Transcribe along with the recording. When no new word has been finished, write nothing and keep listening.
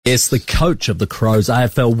Yes, the coach of the Crows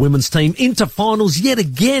AFL women's team into finals yet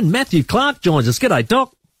again. Matthew Clark joins us. G'day,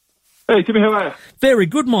 Doc. Hey, Timmy, how are you? Very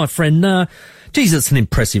good, my friend. Geez, it's an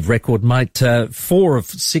impressive record, mate. 4 of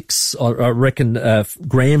 6, I reckon,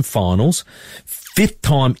 grand finals. 5th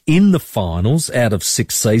time in the finals out of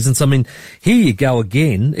 6 seasons. I mean, here you go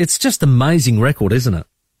again. It's just amazing record, isn't it?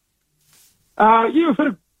 Yeah, we've had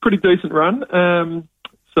a pretty decent run.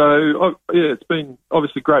 It's been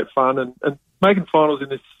obviously great fun, and making finals in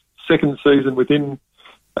this second season within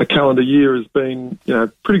a calendar year has been,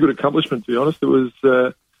 pretty good accomplishment, to be honest.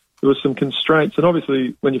 There was some constraints, and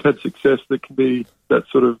obviously when you've had success, there can be that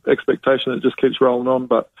sort of expectation that just keeps rolling on.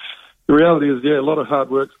 But the reality is, a lot of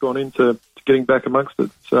hard work's gone into getting back amongst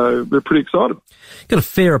it. So we're pretty excited. Got a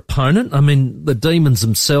fair opponent. I mean, the Demons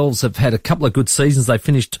themselves have had a couple of good seasons. They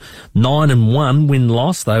finished 9-1,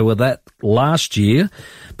 win-loss. They were that last year,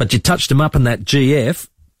 but you touched them up in that GF.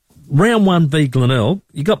 Round 1 v Glenelg,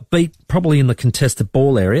 you got beat probably in the contested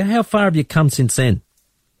ball area. How far have you come since then?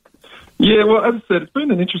 Yeah, well, as I said, it's been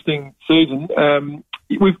an interesting season.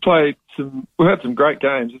 We've had some great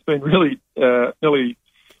games. It's been really,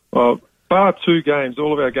 bar 2 games,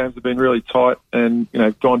 all of our games have been really tight and,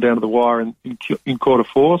 gone down to the wire in quarter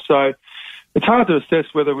 4. So it's hard to assess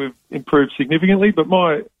whether we've improved significantly, but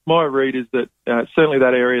my read is that certainly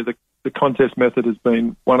that area, the contest method has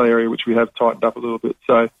been one area which we have tightened up a little bit.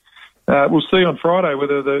 So we'll see on Friday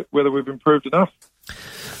whether we've improved enough.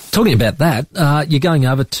 Talking about that, you're going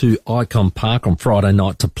over to Icon Park on Friday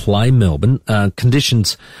night to play Melbourne.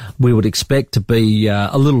 Conditions we would expect to be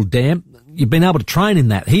a little damp. You've been able to train in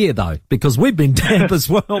that here, though, because we've been damp as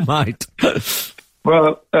well, mate.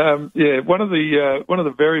 Well, one of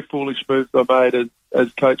the very foolish moves I made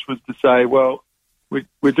as coach was to say, well,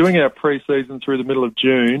 we're doing our pre-season through the middle of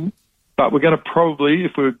June, but we're going to probably,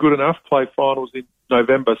 if we're good enough, play finals in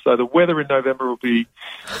November. So the weather in November will be,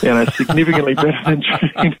 significantly better than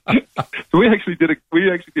June. So we actually did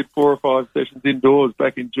 4 or 5 sessions indoors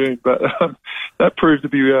back in June, but that proved to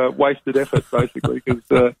be wasted effort basically because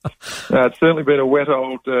it's certainly been a wet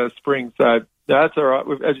old spring. So that's all right.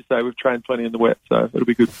 As you say, we've trained plenty in the wet, so it'll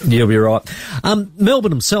be good. Yeah, we're right.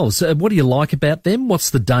 Melbourne themselves, what do you like about them?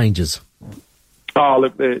 What's the dangers? Oh,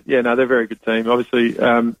 look, they're a very good team. Obviously,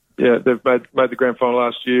 they've made the grand final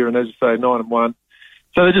last year, and as you say, 9-1.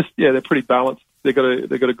 So they're pretty balanced. They've got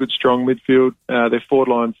a good, strong midfield. Their forward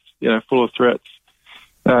line's, full of threats.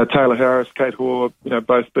 Taylor Harris, Kate Hoare,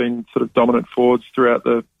 both been sort of dominant forwards throughout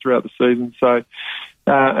the season. So,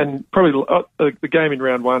 and probably the game in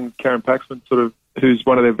round 1, Karen Paxman, who's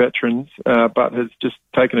one of their veterans, but has just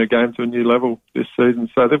taken her game to a new level this season.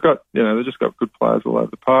 So they've just got good players all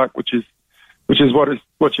over the park, which is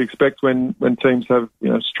what you expect when teams have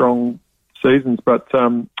strong seasons. But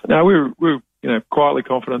we're quietly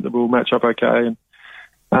confident that we'll match up okay and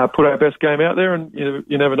put our best game out there. And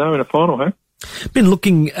you never know in a final, hey? Been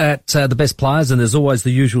looking at the best players, and there's always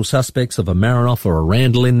the usual suspects of a Marinoff or a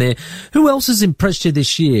Randall in there. Who else has impressed you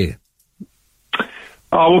this year?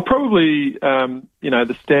 Oh, well, probably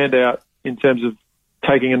the standout in terms of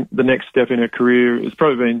taking the next step in her career has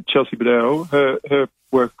probably been Chelsea Bedell. Her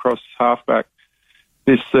work across halfback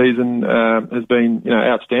this season has been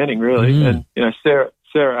outstanding, really. And Sarah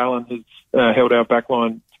Allen has held our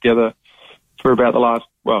backline together for about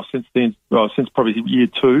since probably year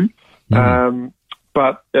 2.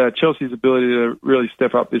 But Chelsea's ability to really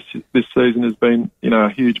step up this season has been a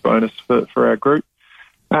huge bonus for our group.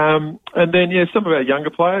 And then some of our younger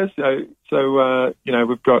players.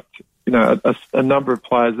 We've got a number of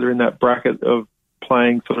players that are in that bracket of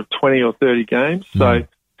playing sort of 20 or 30 games. So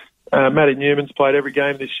Maddie Newman's played every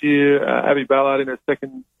game this year. Abby Ballard in her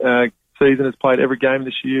second season has played every game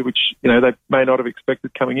this year, which they may not have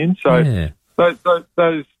expected coming in. So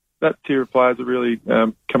that tier of players are really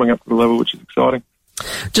coming up to the level, which is exciting.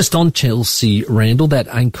 Just on Chelsea, Randall, that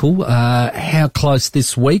ankle, how close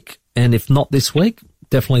this week? And if not this week,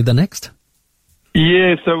 definitely the next?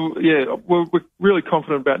 Yeah, we're really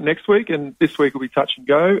confident about next week, and this week will be touch and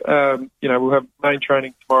go. We'll have main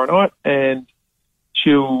training tomorrow night, and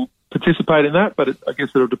she'll participate in that, but I guess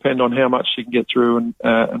it'll depend on how much she can get through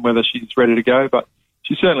and whether she's ready to go. But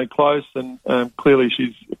she's certainly close, and clearly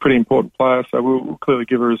she's a pretty important player, so we'll clearly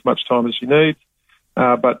give her as much time as she needs.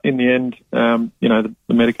 But in the end, the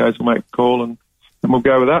medicos will make a call, and we'll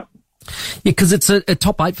go with that. Yeah, because it's a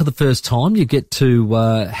top 8 for the first time. You get to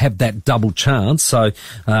have that double chance. So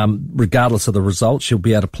regardless of the results, she'll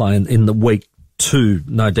be able to play in the week 2,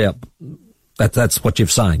 no doubt. That's what you're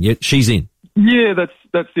saying. She's in. Yeah,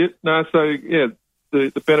 that's it. No, so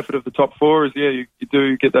the benefit of the top 4 is you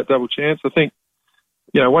do get that double chance. I think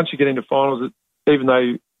once you get into finals, even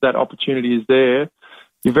though that opportunity is there,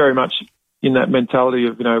 you're very much in that mentality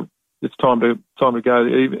of, it's time to go.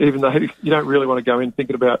 Even though you don't really want to go in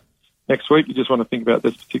thinking about next week, you just want to think about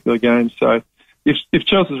this particular game. So if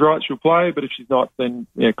Chelsea's right, she'll play, but if she's not, then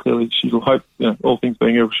clearly she'll hope, all things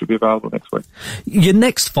being equal, she'll be available next week. Your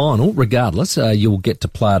next final, regardless, you'll get to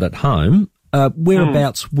play it at home.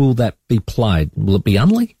 Whereabouts will that be played? Will it be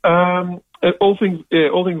Unley? All things being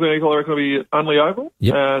equal, I reckon it'll be Unley Oval.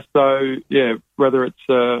 Yep.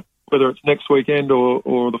 Whether it's next weekend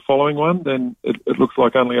or the following one, then it looks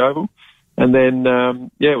like Unley Oval. And then,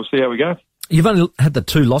 we'll see how we go. You've only had the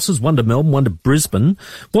 2 losses, one to Melbourne, one to Brisbane.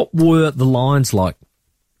 What were the lines like?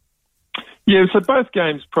 Yeah, so both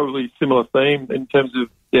games probably similar theme in terms of,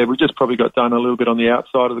 we just probably got done a little bit on the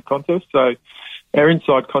outside of the contest. So our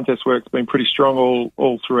inside contest work's been pretty strong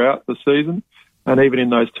all throughout the season. And even in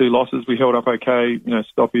those 2 losses, we held up okay,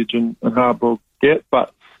 stoppage and hardball get.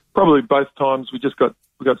 But probably both times we got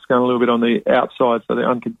scanned a little bit on the outside, so the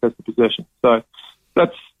uncontested possession. So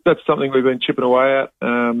that's something we've been chipping away at.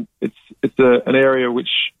 It's an area which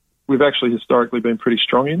we've actually historically been pretty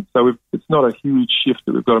strong in. So it's not a huge shift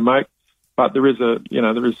that we've got to make, but there is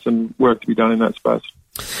some work to be done in that space.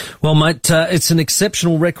 Well, mate, it's an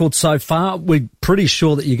exceptional record so far. We're pretty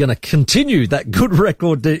sure that you're going to continue that good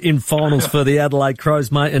record in finals for the Adelaide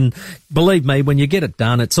Crows, mate. And believe me, when you get it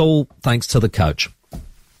done, it's all thanks to the coach.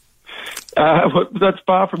 Well, that's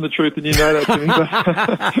far from the truth, and you know that, Jimmy.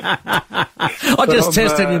 I'm just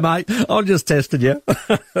testing you, mate. I'm just testing you.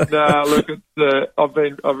 No, look,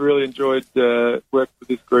 I've really enjoyed working with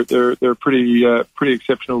this group. They're a pretty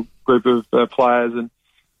exceptional group of players, and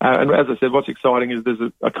as I said, what's exciting is there's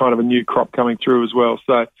a kind of a new crop coming through as well.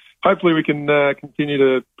 So hopefully we can continue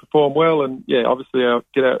to perform well, and obviously our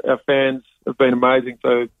fans have been amazing.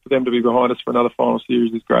 So for them to be behind us for another final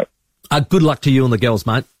series is great. Good luck to you and the girls,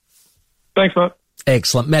 mate. Thanks, mate.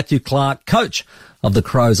 Excellent. Matthew Clark, coach of the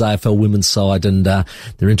Crows AFL women's side, and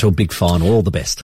they're into a big final. All the best.